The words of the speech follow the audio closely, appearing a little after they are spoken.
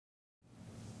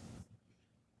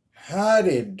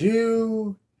Howdy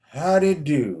do, howdy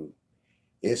do.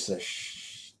 It's a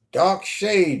dark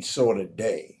shade sort of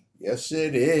day. Yes,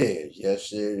 it is.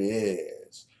 Yes, it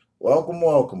is. Welcome,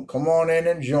 welcome. Come on in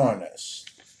and join us.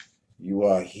 You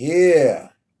are here.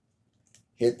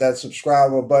 Hit that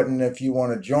subscriber button if you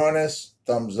want to join us.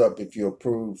 Thumbs up if you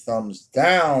approve. Thumbs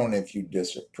down if you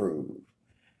disapprove.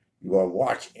 You are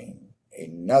watching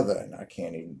another, and I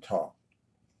can't even talk.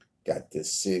 Got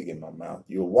this cig in my mouth.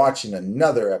 You're watching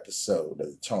another episode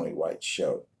of the Tony White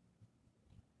Show.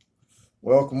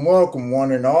 Welcome, welcome,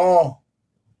 one and all.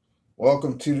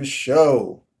 Welcome to the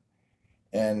show.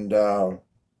 And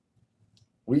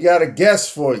we got a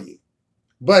guest for you.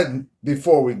 But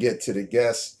before we get to the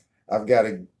guest, I've got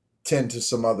to tend to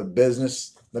some other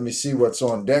business. Let me see what's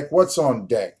on deck. What's on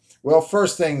deck? Well,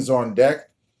 first things on deck,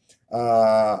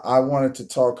 I wanted to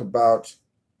talk about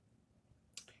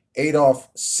Adolph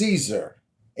Caesar.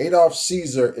 Adolph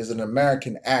Caesar is an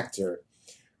American actor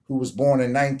who was born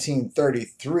in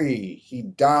 1933. He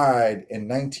died in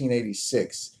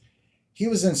 1986. He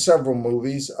was in several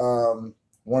movies,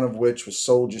 one of which was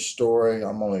Soldier Story.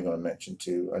 I'm only going to mention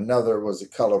two. Another was The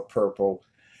Color Purple,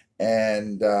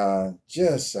 and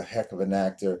just a heck of an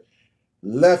actor.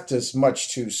 Left us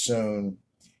much too soon.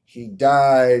 He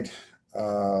died.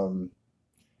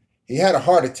 He had a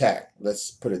heart attack.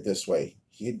 Let's put it this way.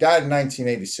 He died in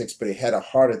 1986, but he had a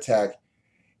heart attack.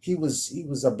 He was,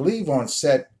 I believe, on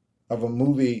set of a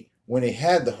movie when he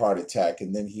had the heart attack,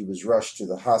 and then he was rushed to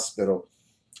the hospital,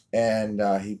 and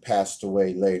he passed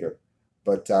away later.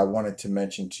 But I wanted to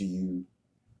mention to you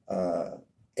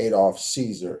Adolph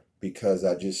Caesar because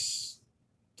I just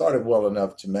thought it well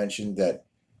enough to mention that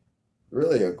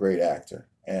really a great actor.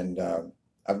 And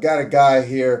I've got a guy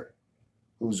here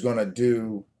who's going to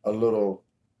do a little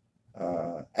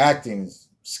acting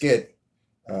skit,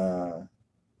 a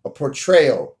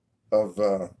portrayal of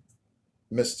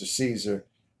Mr. Caesar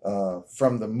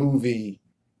from the movie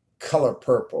Color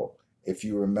Purple, if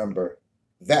you remember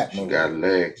that movie. She got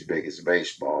legs big as a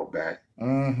baseball bat.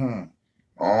 Mm-hmm.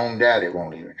 My own daddy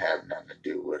won't even have nothing to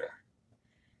do with her.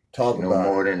 Talk She's about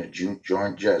no more it. than a juke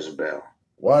joint Jezebel.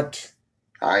 What?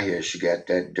 I hear she got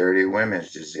that dirty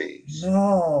women's disease.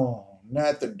 No,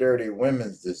 not the dirty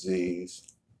women's disease.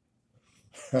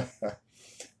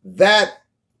 That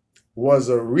was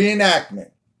a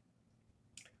reenactment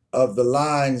of the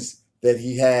lines that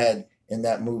he had in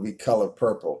that movie Color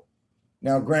Purple.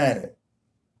 Now, granted,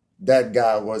 that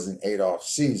guy wasn't Adolph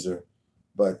Caesar,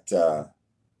 but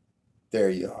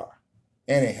there you are.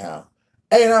 Anyhow,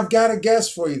 hey, and I've got a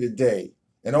guest for you today,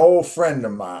 an old friend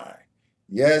of mine.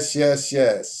 Yes, yes,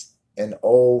 yes, an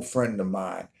old friend of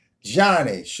mine.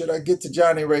 Johnny, should I get to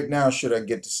Johnny right now? Should I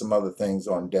get to some other things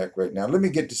on deck right now? Let me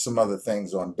get to some other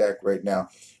things on deck right now,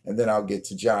 and then I'll get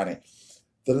to Johnny.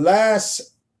 The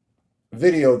last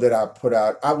video that I put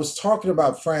out, I was talking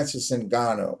about Francis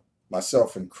Ngannou,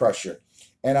 myself and Crusher,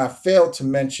 and I failed to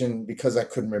mention, because I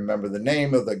couldn't remember the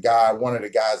name of the guy, one of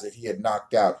the guys that he had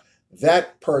knocked out.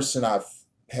 That person I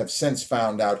have since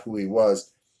found out who he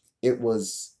was. It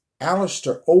was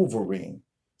Alistair Overeem.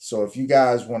 So if you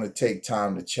guys want to take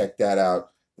time to check that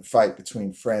out, the fight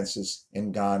between Francis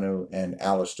Ngannou and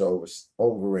Alistair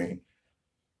Overeem.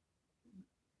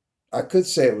 I could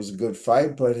say it was a good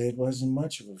fight, but it wasn't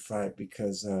much of a fight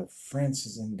because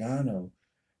Francis Ngannou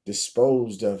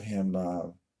disposed of him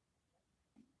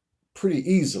pretty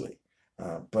easily.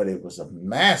 But it was a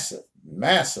massive,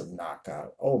 massive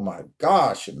knockout. Oh my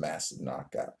gosh, a massive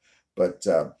knockout. But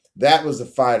that was the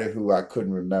fighter who I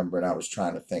couldn't remember and I was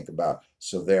trying to think about.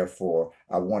 So therefore,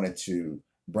 I wanted to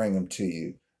bring him to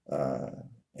you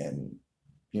and,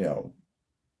 you know,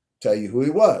 tell you who he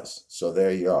was. So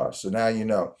there you are. So now you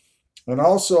know. And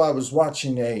also, I was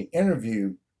watching a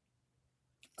interview.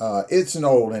 It's an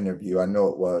old interview, I know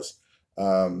it was,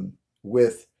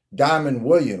 with Diamond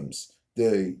Williams,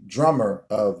 the drummer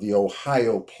of the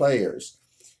Ohio Players.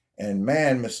 And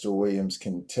man, Mr. Williams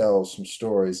can tell some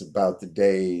stories about the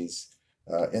days,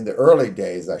 in the early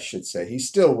days, I should say. He's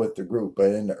still with the group,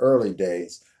 but in the early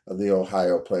days of the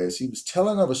Ohio Players. He was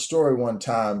telling of a story one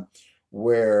time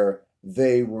where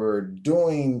they were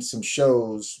doing some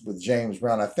shows with James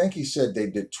Brown. I think he said they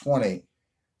did 20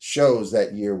 shows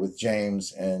that year with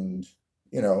James, and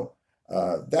you know,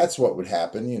 that's what would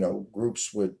happen. You know,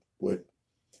 groups would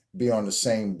be on the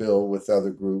same bill with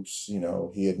other groups. You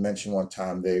know, he had mentioned one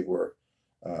time they were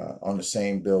on the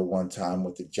same bill one time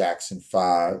with the Jackson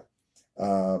Five,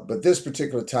 but this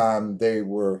particular time they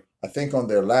were, I think, on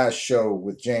their last show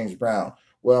with James Brown.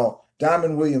 Well,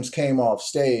 Diamond Williams came off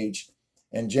stage,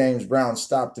 and James Brown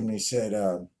stopped him, and he said,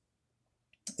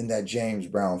 in that James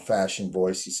Brown fashion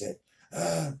voice, he said,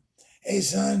 uh, hey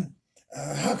son,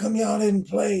 how come y'all didn't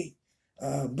play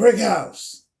Brick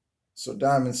House? So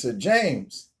Diamond said,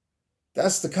 James,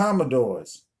 that's the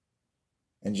Commodores.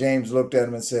 And James looked at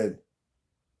him and said,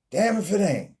 damn if it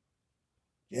ain't.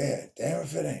 Yeah, damn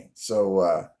if it ain't.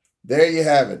 So there you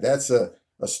have it. That's a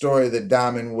story that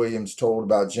Diamond Williams told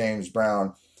about James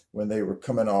Brown when they were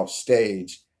coming off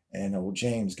stage. And old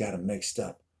James got him mixed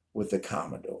up with the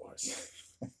Commodores.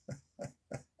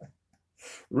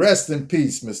 Rest in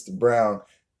peace, Mr. Brown.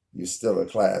 You're still a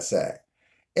class act.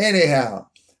 Anyhow,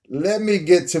 let me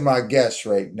get to my guest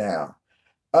right now.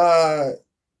 I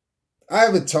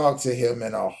haven't talked to him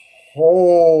in a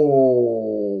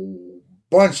whole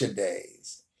bunch of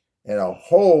days.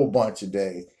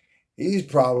 He's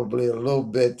probably a little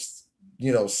bit,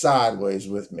 sideways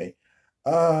with me.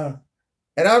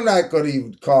 And I'm not going to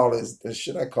even call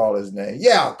should I call his name?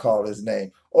 Yeah, I'll call his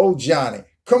name. Oh, Johnny.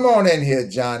 Come on in here,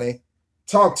 Johnny.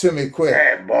 Talk to me quick.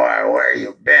 Hey, boy, where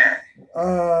you been?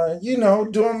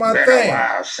 Doing my Been thing. a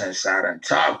while since I done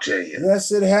talked to you.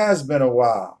 Yes, it has been a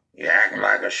while. You acting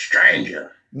like a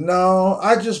stranger. No,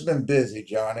 I just been busy,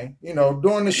 Johnny.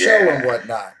 Doing the show and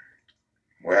whatnot.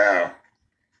 Well,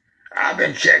 I've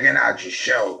been checking out your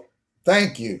show.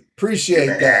 Thank you. Appreciate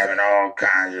You've been that. having all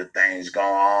kinds of things going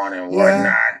on and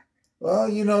whatnot.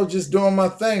 Well, just doing my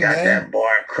thing, Got man. that boy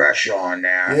Crush on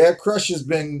now. Yeah, Crush has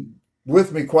been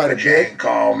with me quite a bit. You ain't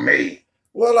called me.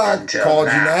 Well, I called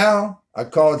you now.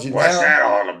 What's that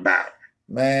all about?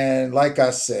 Man, like I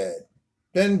said,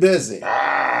 been busy.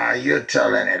 You'll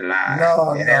tell any lie.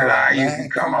 No, any lie man. You can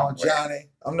come on, Johnny.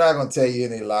 I'm not going to tell you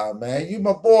any lie, man. You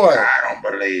my boy. I don't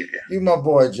believe you. You my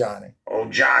boy, Johnny.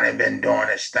 Old Johnny been doing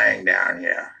his thing down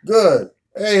here. Good.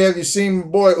 Hey, have you seen my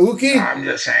boy Ookie? I'm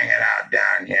just hanging out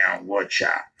down here on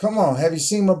Woodshop. Come on, have you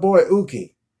seen my boy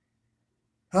Ookie?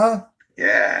 Huh?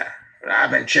 Yeah, but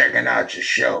I've been checking out your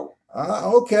show.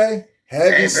 Okay.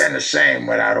 Ain't been the same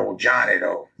without old Johnny,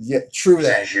 though. Yeah, true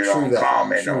that. Since you don't call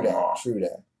me no more. True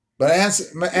that. But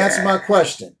answer my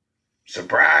question.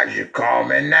 Surprised you called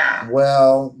me now.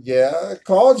 Well, yeah, I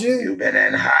called you. You been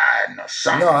in hiding or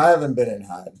something? No, I haven't been in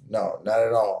hiding. No, not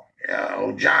at all. Yeah,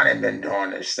 old Johnny been doing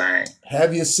this thing.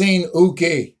 Have you seen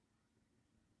Ookie?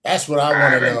 That's what I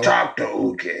want to know. I haven't talked to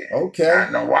Ookie. Okay. Not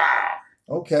in a while.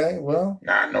 Okay, well.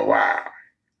 Not in a while.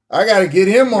 I got to get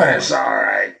him on. But it's all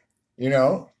right.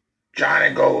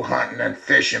 Johnny go hunting and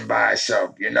fishing by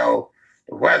himself. The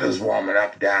weather's warming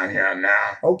up down here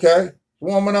now. Okay.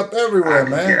 Warming up everywhere,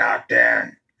 man. Get out there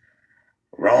and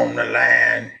roam the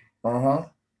land. Uh-huh.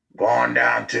 Going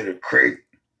down to the creek.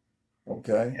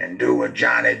 Okay. And do what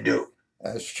Johnny do.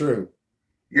 That's true.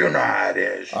 You know how it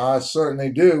is. I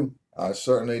certainly do.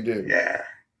 Yeah.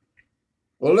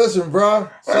 Well, listen, bro.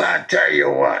 Well, I tell you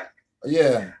what.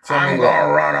 Yeah. I'm going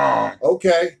to run on.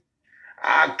 Okay.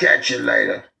 I'll catch you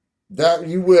later. That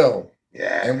you will.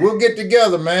 Yeah. And we'll get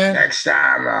together, man. Next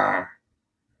time,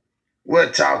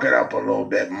 we'll talk it up a little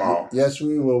bit more. Yes,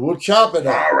 we will. We'll chop it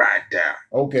up. All right, then.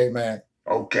 Okay, man.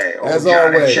 Okay. As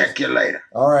Johnny, always. Check you later.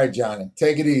 All right, Johnny.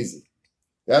 Take it easy.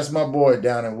 That's my boy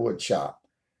down in Woodchop.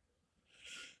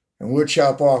 In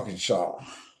Woodchop, Arkansas.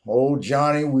 Old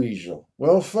Johnny Weasel.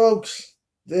 Well, folks,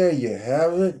 there you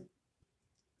have it.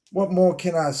 What more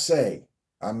can I say?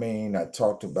 I mean, I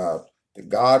talked about the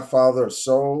Godfather of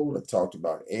Soul. I talked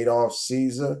about Adolf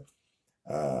Caesar,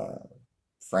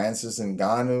 Francis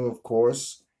Ngannou, of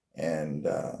course, and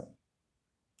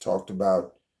talked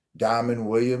about Diamond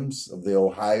Williams of the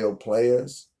Ohio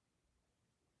Players.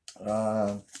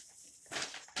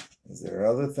 Is there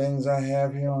other things I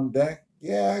have here on deck?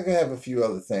 Yeah, I have a few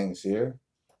other things here,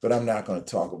 but I'm not going to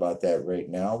talk about that right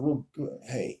now.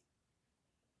 Hey,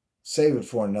 save it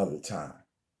for another time.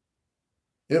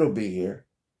 It'll be here,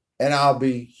 and I'll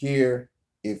be here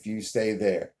if you stay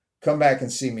there. Come back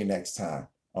and see me next time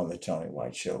on The Tony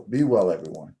White Show. Be well,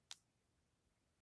 everyone.